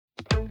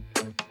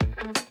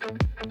Hi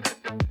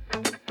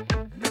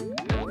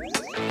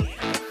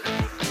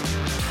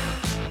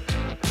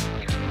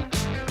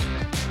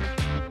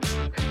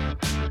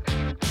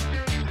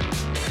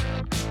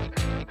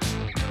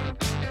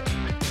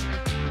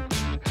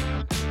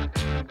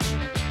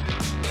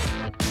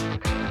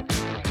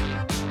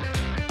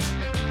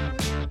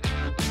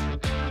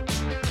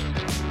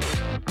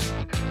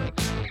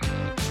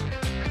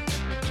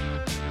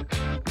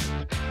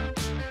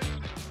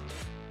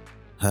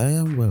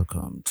and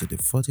welcome to the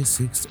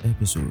 46th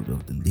episode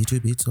of the Little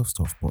Bits of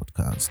Stuff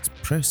podcast,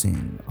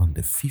 pressing on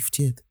the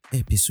 50th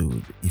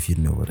episode, if you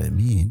know what I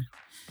mean.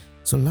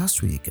 So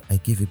last week, I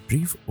gave a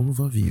brief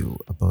overview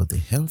about the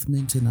Health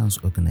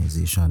Maintenance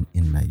Organization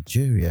in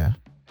Nigeria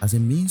as a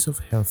means of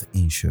health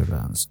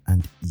insurance,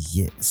 and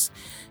yes,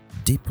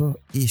 deeper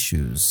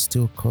issues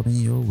still coming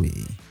your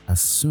way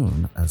as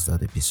soon as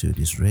that episode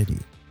is ready.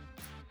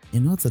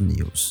 In other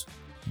news,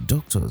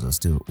 doctors are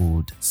still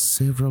owed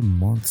several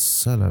months'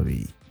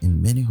 salary in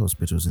many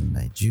hospitals in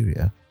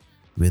Nigeria,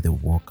 where they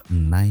work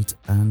night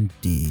and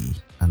day,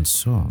 and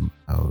some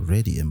are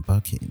already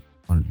embarking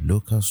on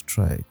local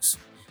strikes.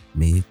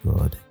 May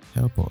God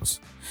help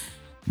us.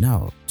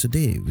 Now,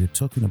 today we're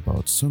talking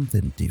about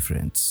something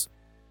different.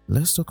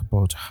 Let's talk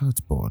about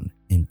heartburn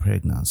in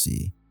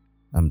pregnancy.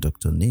 I'm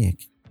Dr.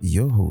 Nick,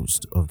 your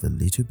host of the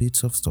Little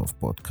Bits of Stuff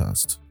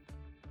podcast.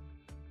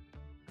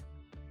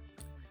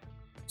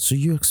 So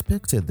you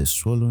expected the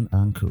swollen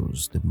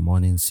ankles, the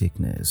morning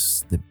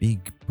sickness, the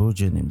big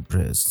burgeoning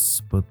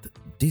breasts, but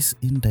this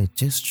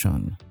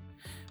indigestion,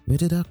 where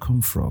did that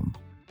come from?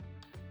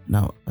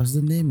 Now, as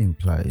the name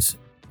implies,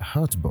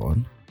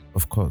 heartburn,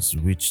 of course,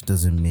 which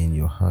doesn't mean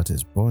your heart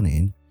is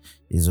burning,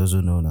 is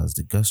also known as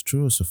the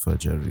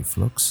gastroesophageal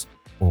reflux,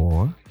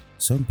 or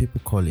some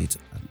people call it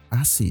an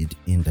acid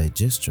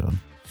indigestion.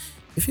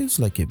 It feels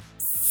like a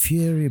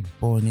fiery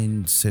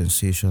burning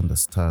sensation that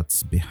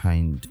starts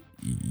behind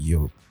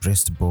your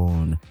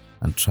breastbone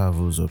and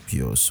travels up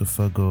your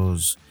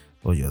esophagus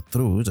or your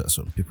throat, as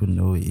some people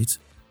know it,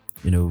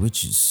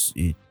 which is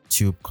a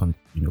tube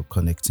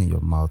connecting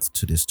your mouth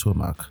to the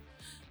stomach.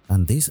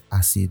 And these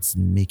acids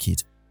make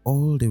it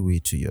all the way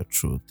to your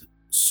throat,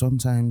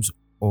 sometimes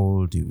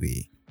all the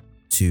way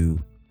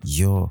to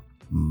your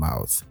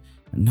mouth.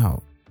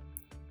 Now,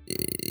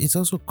 it's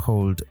also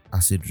called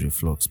acid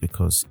reflux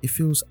because it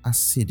feels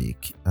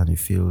acidic and it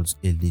feels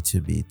a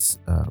little bit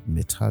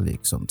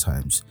metallic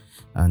sometimes.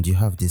 And you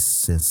have this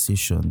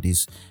sensation,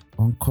 this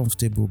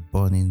uncomfortable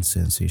burning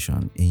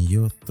sensation in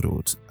your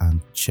throat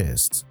and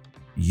chest,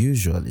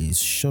 usually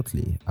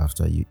shortly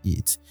after you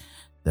eat.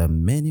 There are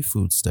many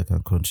foods that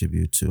can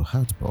contribute to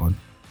heartburn.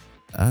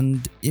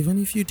 And even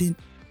if you didn't,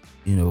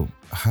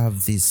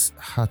 have this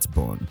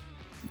heartburn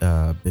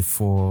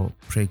before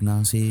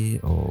pregnancy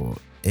or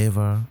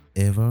ever,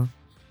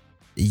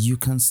 you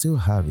can still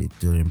have it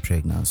during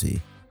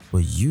pregnancy.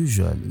 But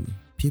usually,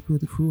 people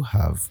who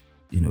have,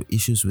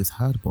 issues with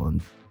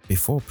heartburn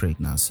before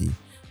pregnancy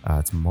are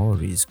at more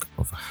risk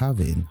of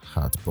having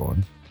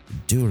heartburn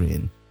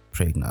during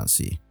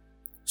pregnancy.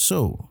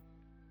 So,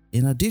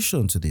 in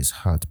addition to this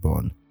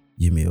heartburn,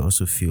 you may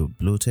also feel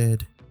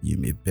bloated, you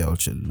may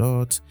belch a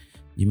lot,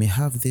 you may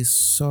have this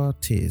sour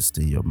taste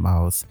in your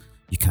mouth,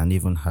 you can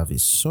even have a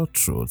sore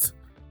throat,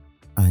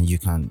 and you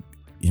can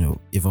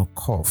even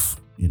cough,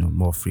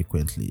 more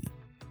frequently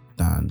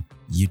than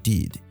you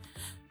did.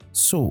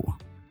 So,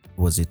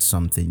 was it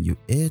something you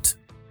ate,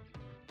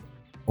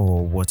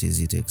 or what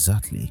is it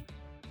exactly?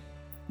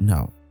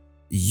 Now,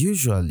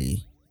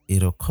 usually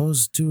it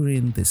occurs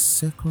during the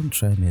second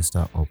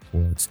trimester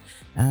upwards,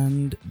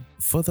 and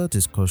further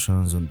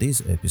discussions on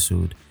this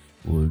episode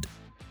would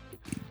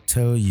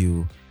tell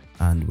you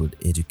and would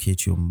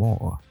educate you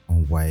more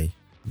on why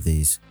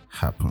this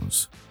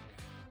happens.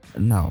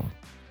 Now,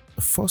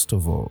 first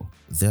of all,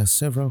 there are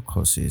several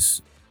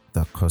causes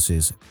that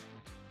causes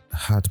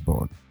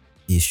heartburn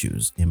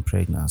issues in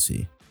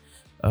pregnancy.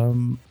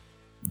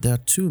 There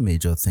are two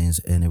major things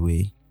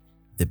anyway: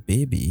 the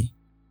baby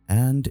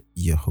and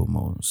your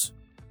hormones.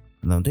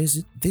 Now,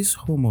 there's this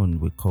hormone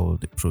we call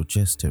the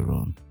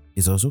progesterone.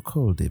 It's also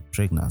called the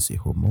pregnancy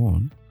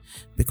hormone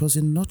because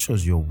it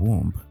nurtures your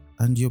womb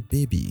and your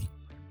baby,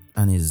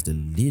 and is the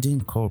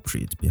leading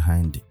culprit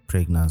behind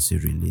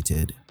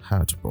pregnancy-related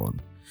heartburn.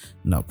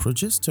 Now,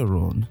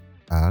 progesterone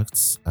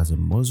acts as a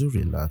muscle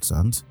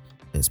relaxant,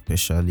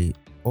 especially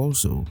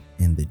also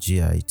in the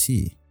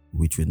GIT,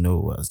 which we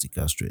know as the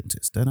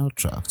gastrointestinal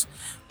tract,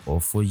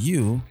 or for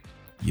you,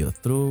 your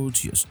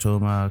throat, your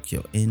stomach,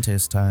 your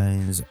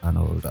intestines, and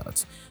all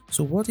that.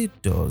 So what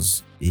it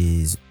does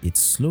is it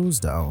slows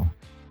down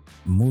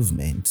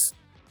movement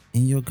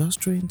in your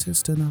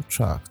gastrointestinal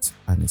tract,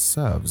 and it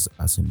serves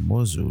as a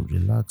muscle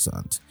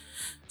relaxant.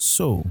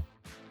 So,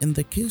 in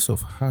the case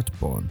of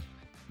heartburn,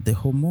 the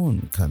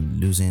hormone can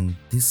loosen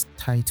this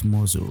tight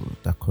muscle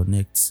that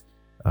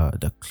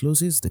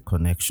closes the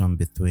connection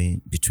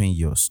between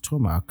your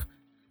stomach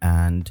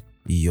and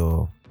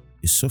your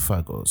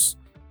esophagus,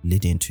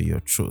 leading to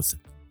your throat.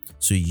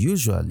 So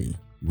usually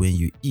when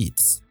you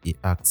eat, it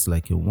acts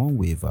like a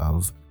one-way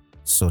valve,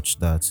 such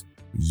that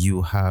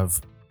you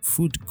have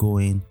food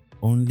going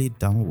only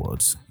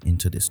downwards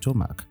into the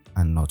stomach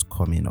and not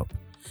coming up.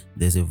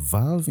 There's a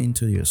valve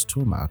into your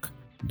stomach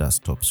that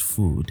stops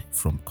food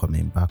from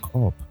coming back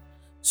up.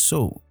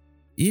 So,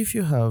 if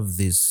you have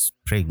this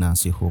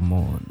pregnancy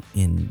hormone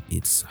in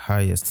its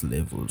highest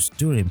levels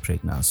during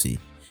pregnancy,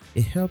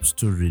 it helps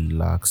to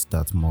relax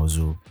that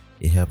muscle.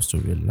 It helps to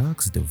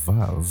relax the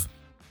valve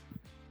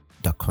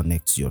that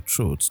connects your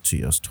throat to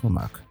your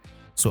stomach.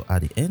 So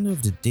at the end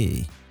of the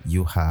day,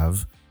 you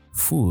have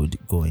food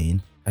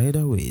going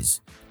either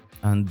ways.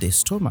 And the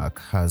stomach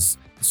has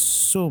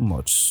so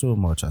much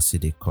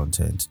acidic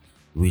content,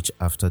 which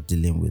after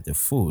dealing with the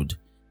food,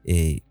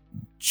 it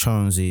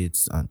churns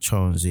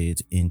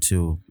it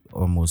into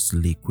almost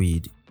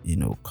liquid,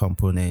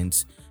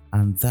 components,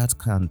 and that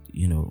can,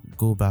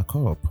 go back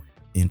up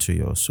into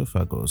your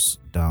esophagus,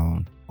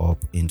 down,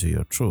 up into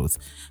your throat,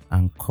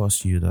 and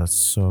cause you that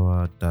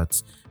sour,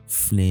 that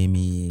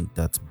flamey,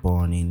 that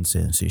burning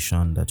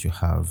sensation that you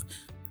have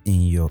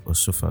in your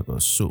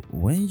esophagus. So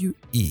when you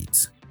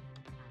eat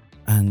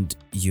and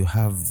you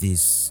have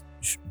this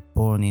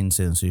burning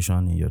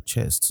sensation in your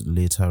chest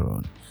later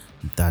on,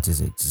 that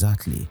is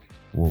exactly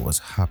what was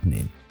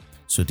happening.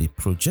 So the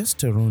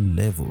progesterone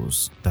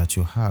levels that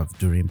you have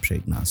during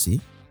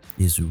pregnancy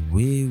is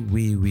way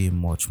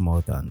much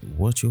more than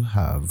what you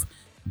have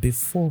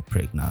before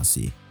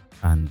pregnancy,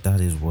 and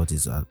that is what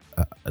is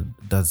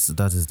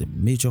that is the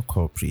major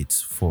culprit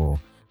for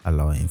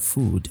allowing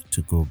food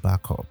to go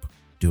back up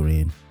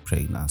during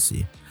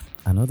pregnancy.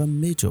 Another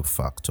major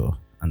factor,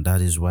 and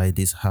that is why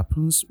this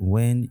happens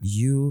when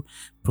you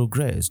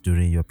progress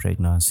during your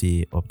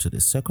pregnancy up to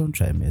the second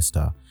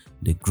trimester,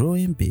 the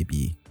growing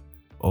baby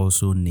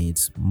also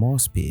needs more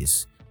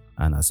space.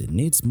 And as it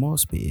needs more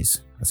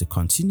space, as it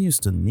continues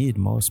to need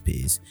more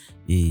space,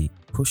 it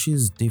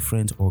pushes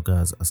different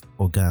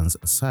organs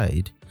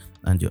aside,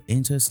 and your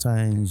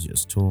intestines, your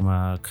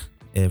stomach,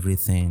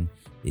 everything,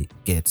 it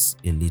gets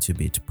a little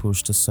bit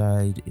pushed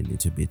aside, a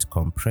little bit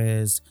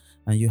compressed,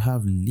 and you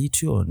have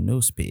little or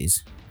no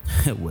space.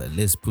 Well,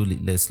 let's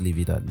leave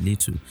it at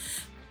little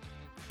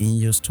in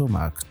your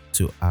stomach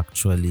to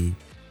actually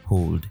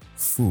hold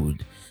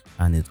food,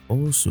 and it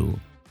also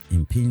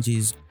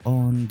impinges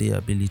on the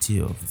ability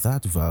of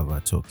that valve I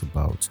talked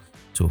about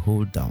to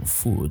hold down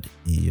food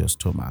in your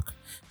stomach.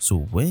 So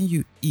when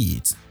you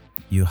eat,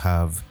 you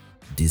have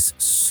this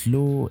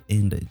slow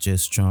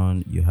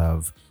indigestion, you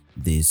have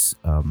this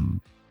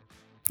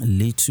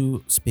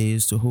little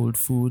space to hold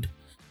food,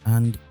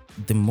 and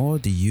the more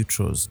the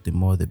uterus, the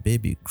more the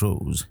baby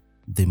grows,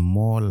 the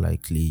more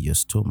likely your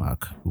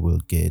stomach will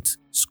get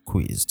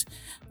squeezed.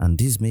 And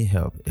this may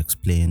help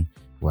explain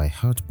why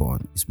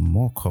heartburn is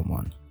more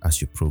common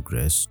as you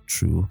progress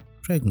through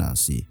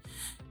pregnancy.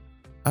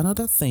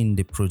 Another thing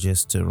the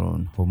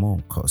progesterone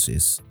hormone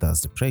causes,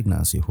 that's the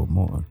pregnancy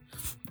hormone,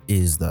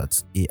 is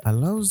that it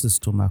allows the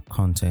stomach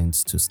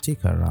contents to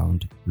stick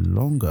around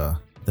longer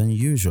than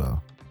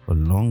usual or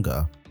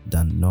longer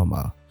than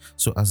normal.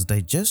 So as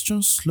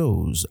digestion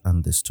slows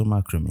and the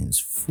stomach remains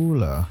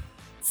fuller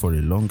for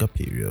a longer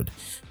period,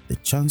 the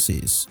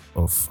chances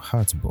of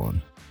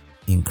heartburn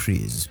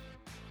increase.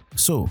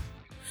 So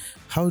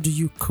how do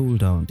you cool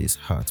down this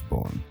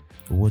heartburn?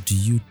 What do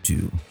you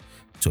do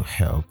to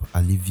help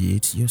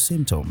alleviate your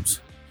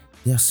symptoms?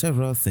 There are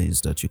several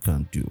things that you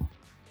can do.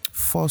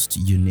 First,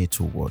 you need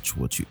to watch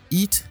what you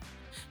eat,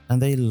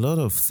 and there are a lot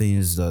of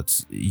things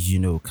that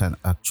can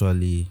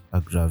actually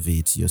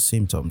aggravate your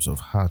symptoms of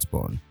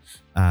heartburn,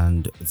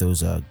 and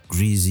those are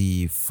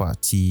greasy,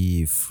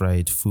 fatty,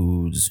 fried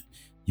foods.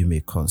 You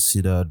may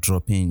consider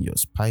dropping your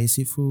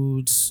spicy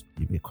foods.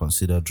 You may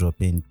consider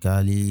dropping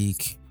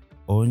garlic,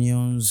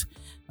 onions,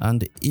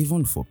 and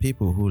even for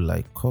people who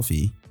like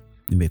coffee,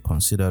 you may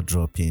consider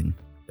dropping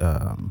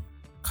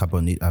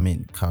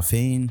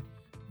caffeine,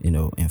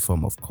 in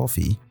form of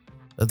coffee.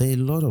 There are a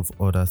lot of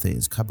other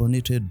things.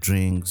 Carbonated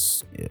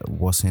drinks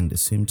worsen the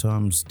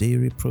symptoms.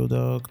 Dairy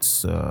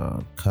products,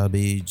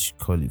 cabbage,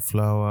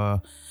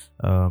 cauliflower,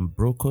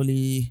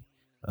 broccoli,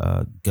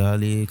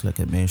 garlic, like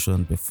I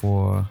mentioned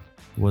before.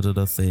 What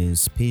other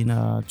things?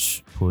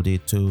 Spinach,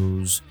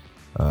 potatoes,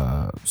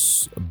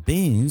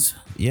 beans.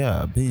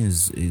 Yeah,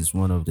 beans is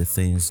one of the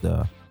things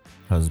that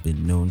has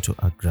been known to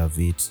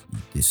aggravate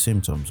the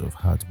symptoms of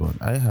heartburn.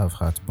 I have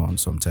heartburn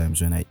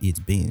sometimes when I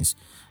eat beans,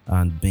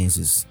 and beans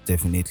is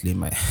definitely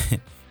my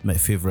my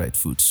favorite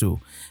food.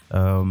 So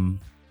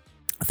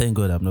thank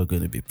God I'm not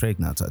going to be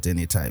pregnant at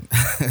any time.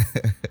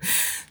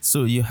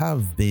 So you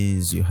have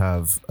beans, you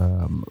have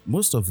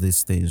most of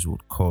these things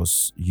would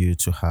cause you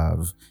to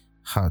have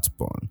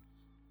heartburn,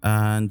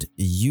 and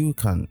you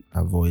can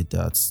avoid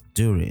that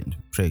during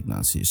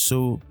pregnancy.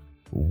 So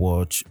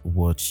watch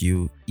what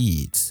you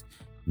eat.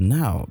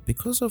 Now,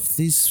 because of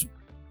this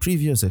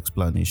previous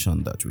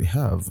explanation that we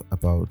have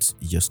about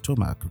your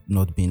stomach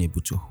not being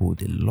able to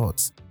hold a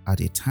lot at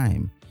a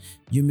time,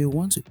 you may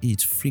want to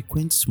eat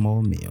frequent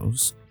small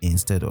meals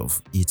instead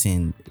of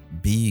eating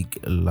big,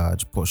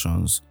 large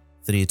portions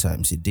 3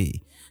 times a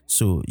day.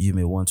 So you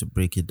may want to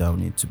break it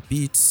down into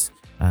bits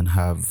and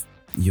have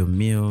your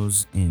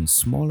meals in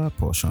smaller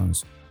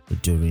portions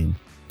during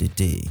the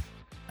day.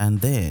 And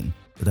then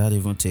that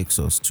even takes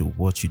us to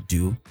what you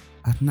do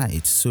at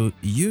night. So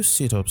you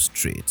sit up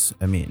straight.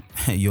 I mean,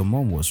 your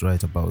mom was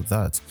right about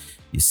that.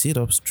 You sit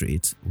up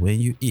straight when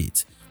you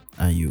eat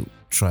and you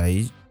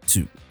try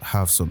to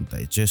have some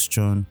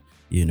digestion,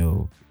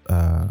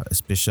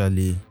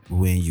 especially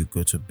when you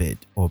go to bed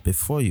or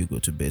before you go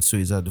to bed. So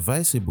it's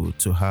advisable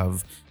to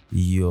have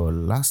your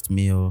last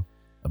meal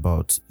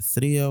about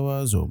 3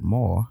 hours or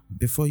more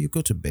before you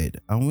go to bed.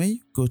 And when you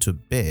go to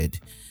bed,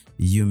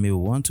 you may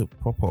want to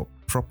prop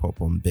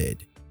up on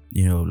bed,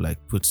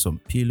 like put some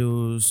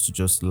pillows to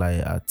just lie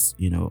at,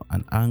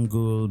 an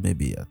angle,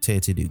 maybe at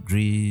 30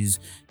 degrees,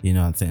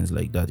 and things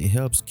like that. It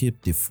helps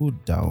keep the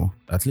food down,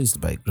 at least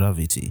by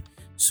gravity.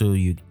 So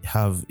you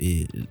have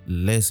a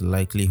less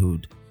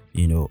likelihood,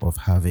 of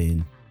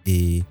having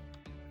a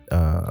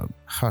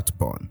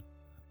heartburn.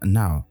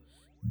 Now,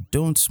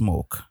 don't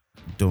smoke.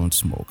 Don't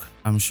smoke.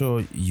 I'm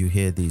sure you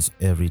hear this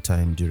every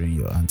time during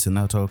your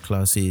antenatal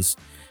classes.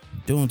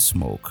 Don't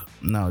smoke.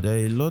 Now, there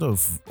are a lot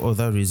of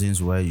other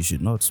reasons why you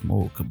should not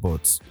smoke,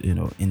 but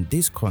in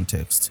this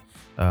context,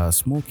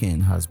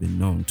 smoking has been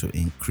known to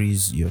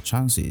increase your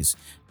chances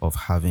of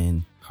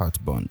having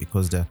heartburn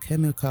because there are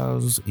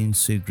chemicals in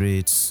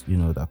cigarettes,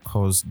 that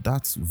cause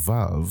that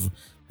valve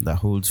that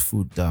holds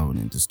food down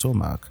in the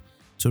stomach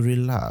to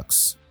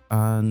relax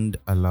and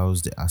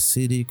allows the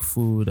acidic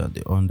food and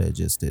the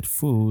undigested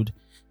food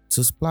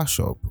to splash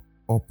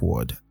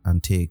upward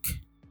and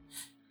take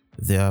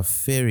their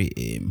fairy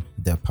aim,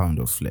 their pound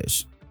of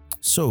flesh.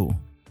 So,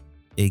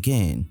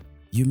 again,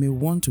 you may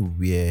want to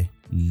wear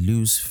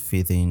loose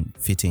fitting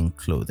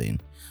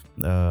clothing.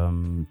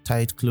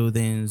 Tight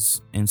clothing,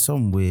 in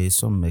some way,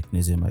 some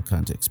mechanism I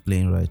can't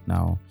explain right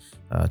now,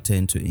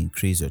 tend to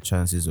increase your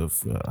chances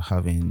of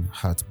having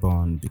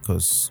heartburn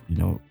because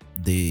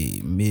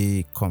they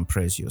may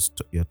compress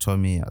your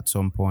tummy at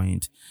some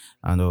point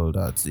and all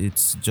that.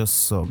 It's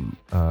just some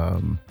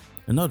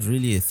not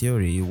really a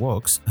theory, it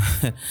works.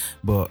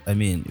 But I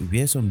mean,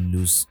 wear some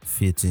loose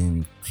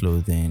fitting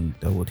clothing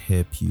that would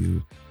help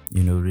you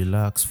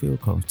relax, feel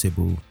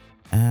comfortable,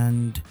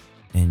 and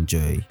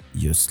enjoy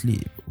your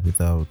sleep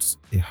without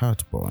a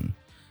heartburn.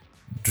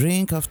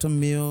 Drink after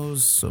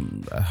meals.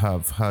 I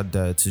have had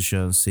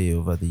dietitians say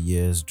over the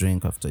years,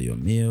 drink after your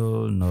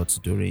meal, not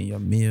during your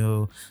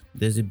meal.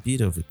 There's a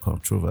bit of a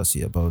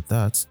controversy about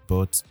that,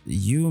 but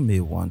you may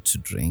want to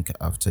drink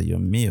after your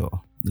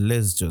meal.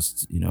 Let's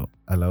just,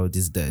 allow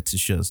these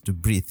dietitians to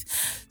breathe.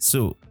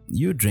 So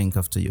you drink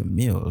after your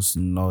meals,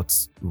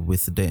 not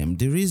with them.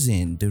 The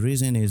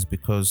reason is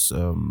because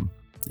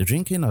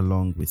drinking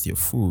along with your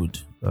food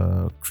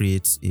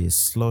creates a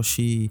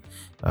slushy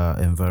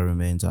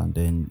environment and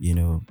then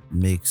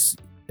makes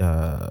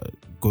food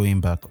going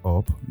back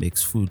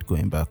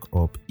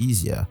up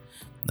easier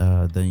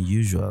than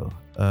usual.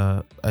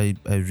 I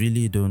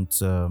really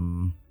don't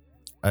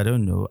I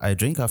don't know. I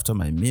drink after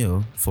my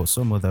meal for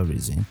some other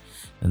reason,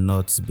 and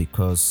not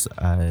because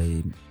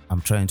I'm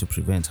trying to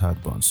prevent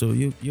heartburn. So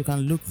you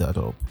can look that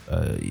up.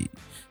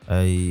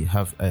 I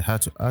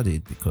had to add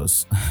it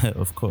because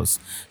of course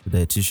the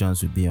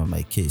dietitians will be on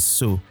my case.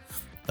 So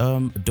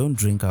don't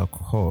drink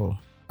alcohol.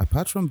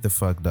 Apart from the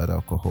fact that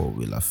alcohol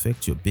will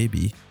affect your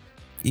baby,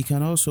 it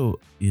can also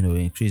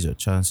increase your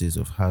chances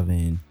of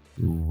having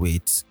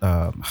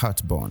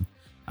heartburn.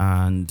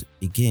 And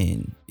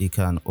again, it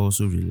can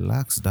also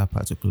relax that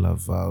particular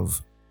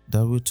valve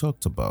that we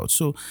talked about.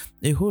 So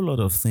a whole lot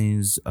of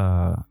things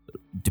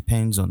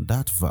depends on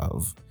that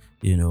valve.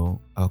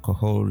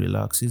 Alcohol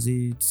relaxes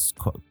it,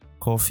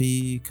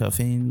 coffee,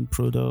 caffeine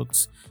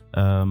products,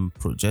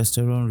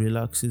 progesterone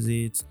relaxes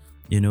it,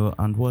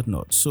 and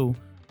whatnot. So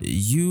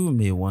you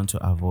may want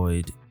to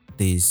avoid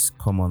these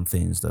common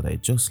things that I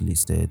just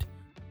listed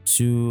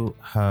to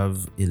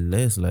have a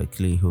less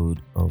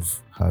likelihood of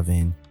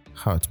having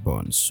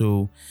heartburn.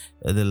 So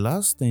the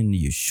last thing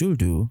you should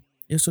do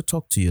is to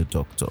talk to your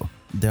doctor.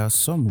 There are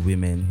some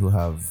women who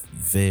have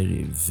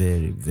very,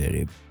 very,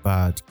 very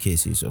bad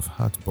cases of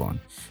heartburn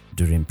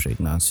during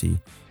pregnancy.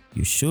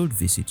 You should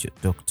visit your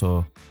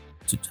doctor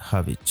to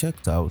have it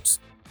checked out.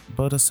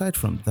 But aside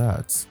from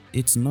that,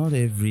 it's not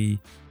every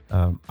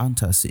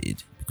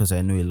antacid, because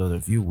I know a lot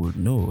of you would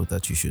know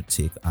that you should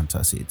take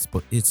antacids,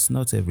 but it's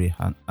not every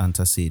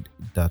antacid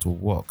that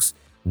works.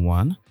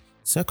 One.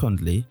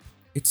 Secondly,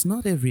 it's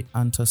not every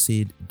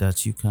antacid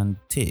that you can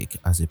take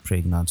as a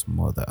pregnant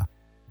mother,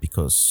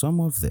 because some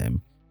of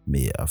them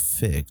may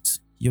affect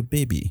your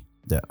baby.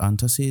 There are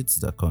antacids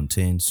that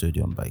contain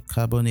sodium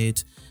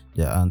bicarbonate,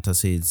 there are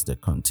antacids that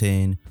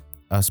contain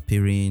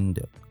aspirin,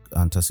 there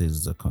are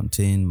antacids that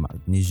contain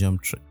magnesium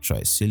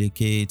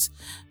trisilicate,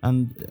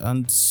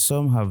 and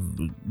some have,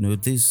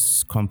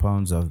 these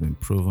compounds have been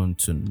proven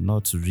to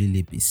not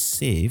really be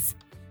safe.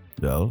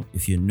 Well,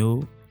 if you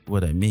know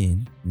what I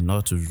mean,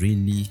 not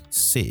really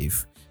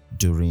safe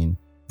during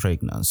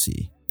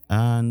pregnancy,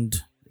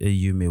 and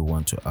you may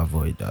want to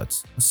avoid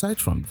that. Aside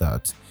from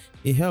that,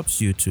 it helps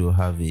you to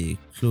have a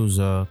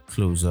close-up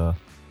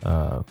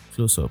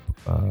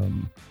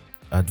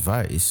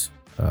advice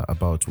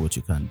about what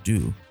you can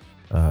do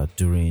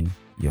during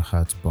your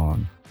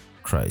heartburn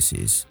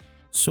crisis.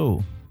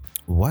 So,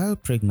 while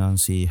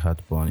pregnancy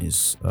heartburn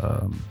is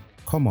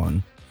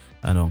common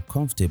and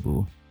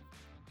uncomfortable,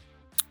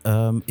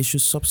 it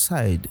should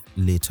subside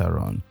later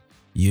on,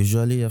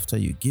 usually after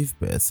you give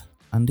birth,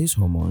 and these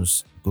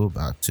hormones go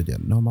back to their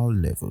normal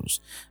levels.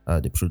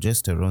 The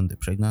progesterone, the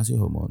pregnancy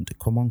hormone, the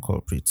common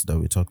culprits that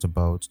we talked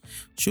about,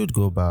 should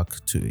go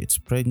back to its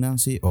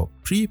pregnancy or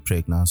pre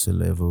pregnancy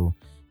level,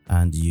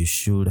 and you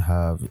should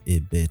have a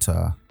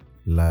better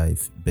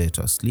life,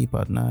 better sleep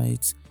at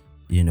night,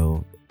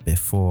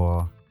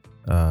 before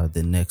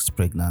the next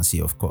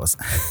pregnancy, of course,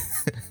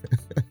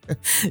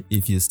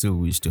 if you still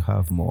wish to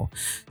have more.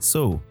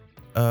 So,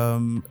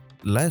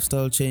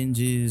 lifestyle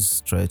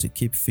changes, try to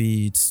keep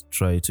fit,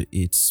 try to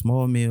eat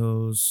small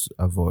meals,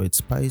 avoid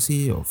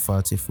spicy or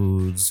fatty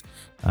foods,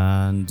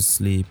 and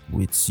sleep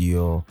with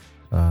your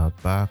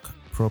back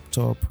propped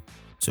up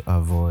to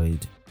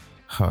avoid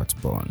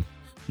heartburn.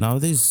 Now,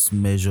 these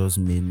measures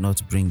may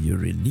not bring you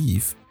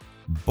relief,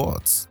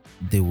 but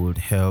they would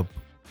help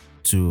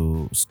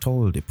to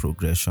stall the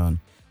progression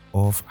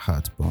of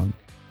heartburn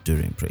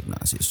during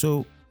pregnancy.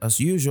 So, as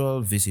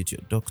usual, visit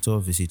your doctor,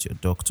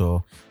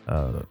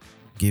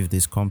 give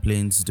these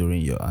complaints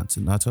during your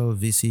antenatal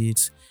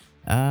visits,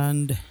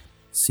 and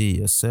see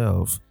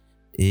yourself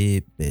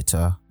a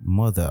better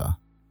mother.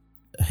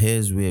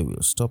 Here's where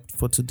we'll stop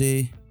for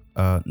today.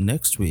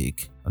 Next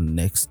week, on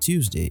next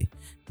Tuesday,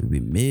 we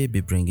may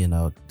be bringing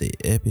out the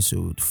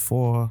episode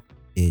for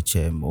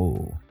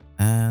HMO.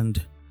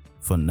 And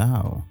for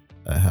now,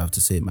 I have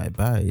to say my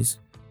byes.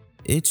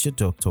 It's your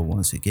doctor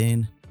once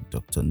again,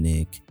 Dr.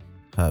 Nick.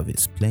 Have a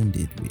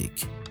splendid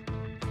week.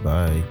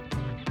 Bye.